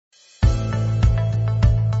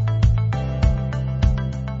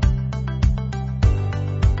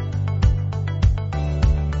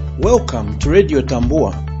Welcome to Radio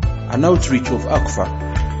Tambua, an outreach of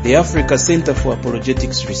ACFA, the Africa Center for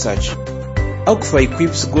Apologetics Research. ACFA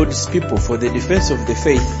equips God's people for the defense of the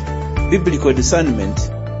faith, biblical discernment,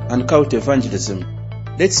 and cult evangelism.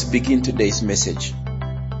 Let's begin today's message.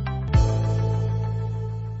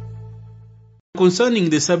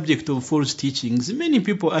 Concerning the subject of false teachings, many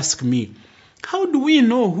people ask me, how do we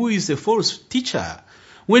know who is a false teacher?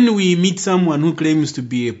 When we meet someone who claims to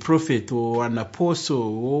be a prophet or an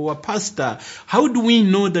apostle or a pastor, how do we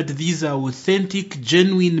know that these are authentic,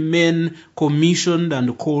 genuine men commissioned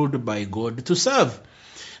and called by God to serve?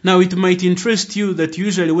 Now, it might interest you that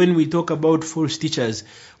usually when we talk about false teachers,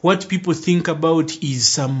 what people think about is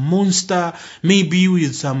some monster, maybe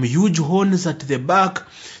with some huge horns at the back,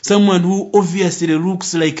 someone who obviously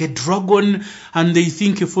looks like a dragon, and they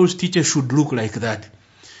think a false teacher should look like that.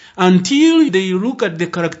 Until they look at the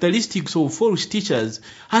characteristics of false teachers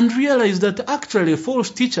and realize that actually false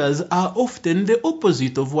teachers are often the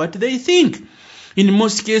opposite of what they think. In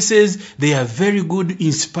most cases, they are very good,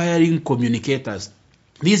 inspiring communicators.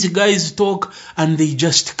 These guys talk and they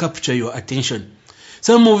just capture your attention.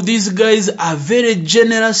 Some of these guys are very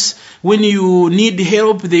generous. When you need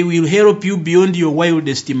help, they will help you beyond your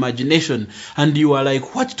wildest imagination. And you are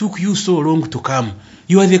like, what took you so long to come?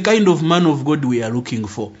 You are the kind of man of God we are looking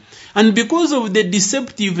for. And because of the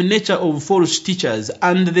deceptive nature of false teachers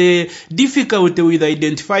and the difficulty with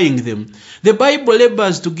identifying them, the Bible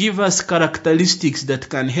labors to give us characteristics that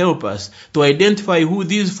can help us to identify who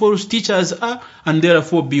these false teachers are and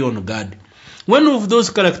therefore be on guard. One of those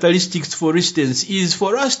characteristics, for instance, is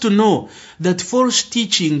for us to know that false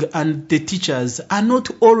teaching and the teachers are not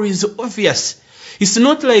always obvious. It's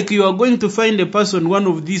not like you are going to find a person one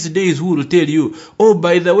of these days who will tell you, oh,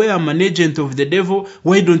 by the way, I'm an agent of the devil.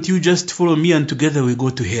 Why don't you just follow me and together we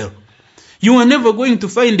go to hell? You are never going to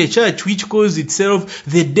find a church which calls itself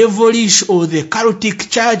the devilish or the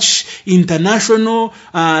cultic church international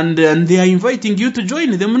and they are inviting you to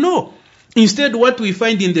join them. No. Instead, what we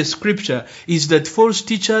find in the scripture is that false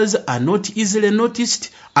teachers are not easily noticed,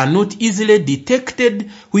 are not easily detected,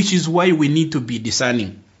 which is why we need to be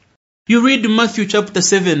discerning. You read Matthew chapter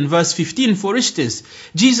 7 verse 15, for instance.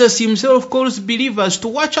 Jesus himself calls believers to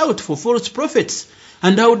watch out for false prophets.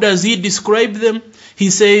 And how does he describe them? He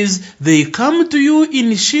says, they come to you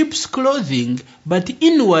in sheep's clothing, but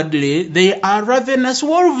inwardly they are ravenous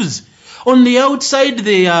wolves. On the outside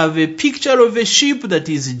they have a picture of a sheep that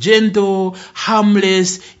is gentle,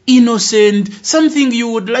 harmless, innocent, something you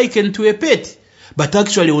would liken to a pet. But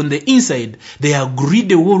actually on the inside, they are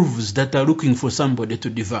greedy wolves that are looking for somebody to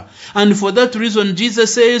devour. And for that reason,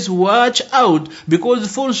 Jesus says, watch out,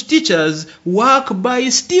 because false teachers work by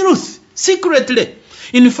stealth, secretly.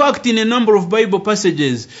 In fact, in a number of Bible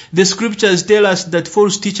passages, the scriptures tell us that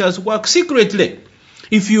false teachers work secretly.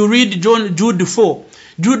 If you read Jude 4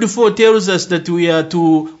 tells us that we are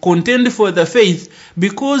to contend for the faith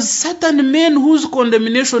because certain men whose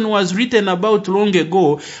condemnation was written about long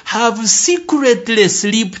ago have secretly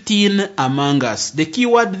slipped in among us. The key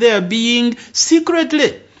word there being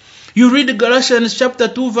secretly. You read Galatians chapter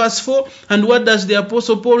 2 verse 4, and what does the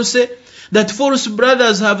Apostle Paul say? That false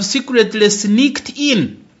brothers have secretly sneaked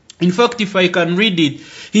in. In fact, if I can read it,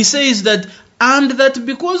 he says that, and that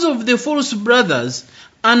because of the false brothers,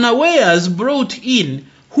 unawares brought in,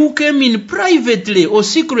 who came in privately or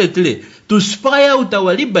secretly to spy out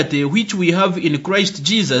our liberty which we have in Christ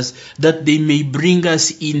Jesus, that they may bring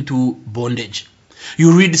us into bondage.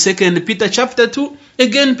 You read 2 Peter chapter 2,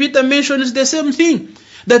 again Peter mentions the same thing,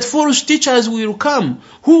 that false teachers will come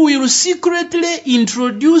who will secretly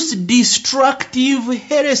introduce destructive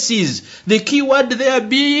heresies. The key word there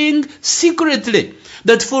being secretly,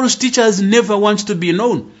 that false teachers never want to be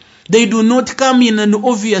known. They do not come in an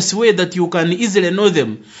obvious way that you can easily know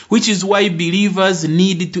them, which is why believers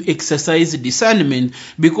need to exercise discernment,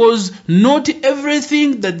 because not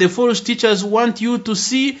everything that the false teachers want you to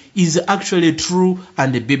see is actually true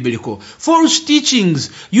and biblical. False teachings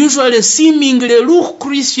usually seemingly look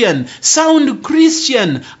Christian, sound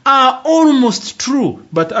Christian, are almost true,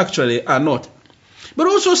 but actually are not. But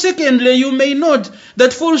also, secondly, you may note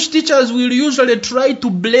that false teachers will usually try to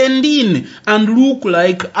blend in and look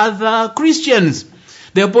like other Christians.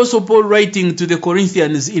 The Apostle Paul, writing to the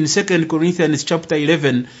Corinthians in 2 Corinthians chapter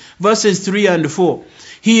 11, verses 3 and 4,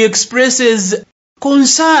 he expresses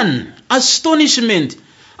concern, astonishment,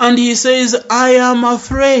 and he says, I am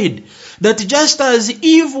afraid that just as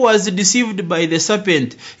Eve was deceived by the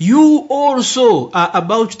serpent, you also are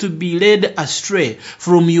about to be led astray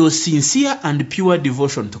from your sincere and pure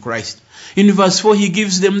devotion to Christ. In verse 4, he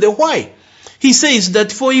gives them the why. He says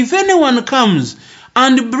that for if anyone comes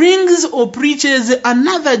and brings or preaches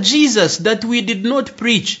another Jesus that we did not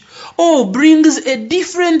preach, or brings a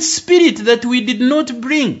different spirit that we did not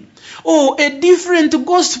bring, or a different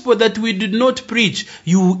gospel that we did not preach,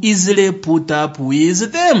 you easily put up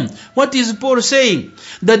with them. What is Paul saying?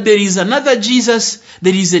 That there is another Jesus,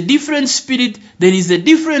 there is a different spirit, there is a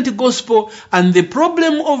different gospel, and the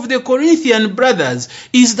problem of the Corinthian brothers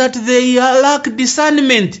is that they lack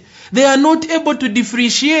discernment. They are not able to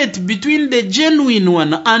differentiate between the genuine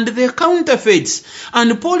one and the counterfeits.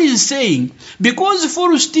 And Paul is saying, because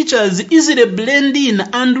false teachers easily blend in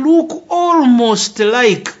and look almost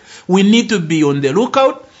like, we need to be on the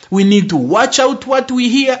lookout. We need to watch out what we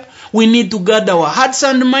hear. We need to guard our hearts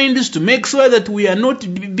and minds to make sure that we are not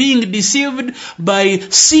being deceived by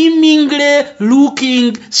seemingly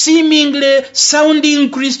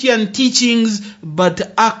sounding Christian teachings,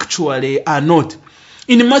 but actually are not.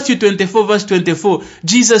 In Matthew 24 verse 24,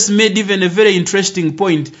 Jesus made even a very interesting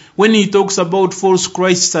point when he talks about false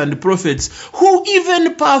Christs and prophets who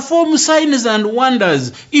even perform signs and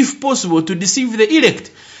wonders, if possible, to deceive the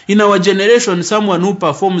elect. In our generation, someone who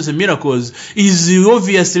performs miracles is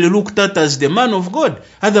obviously looked at as the man of God.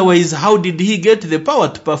 Otherwise, how did he get the power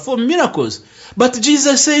to perform miracles? But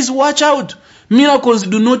Jesus says, watch out. Miracles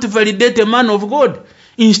do not validate a man of God.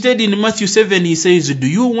 Instead, in Matthew 7, he says, do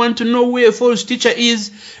you want to know where a false teacher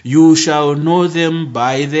is? You shall know them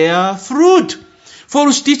by their fruit.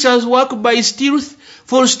 False teachers work by stealth.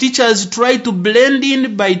 False teachers try to blend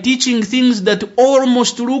in by teaching things that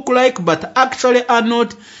almost look like but actually are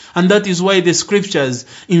not. And that is why the scriptures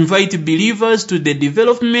invite believers to the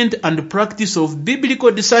development and practice of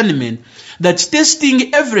biblical discernment, that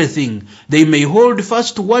testing everything, they may hold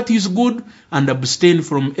fast to what is good and abstain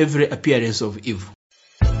from every appearance of evil.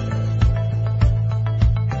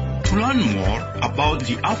 To learn more about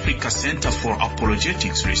the Africa Center for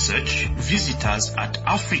Apologetics Research, visit us at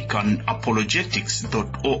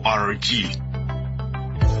africanapologetics.org.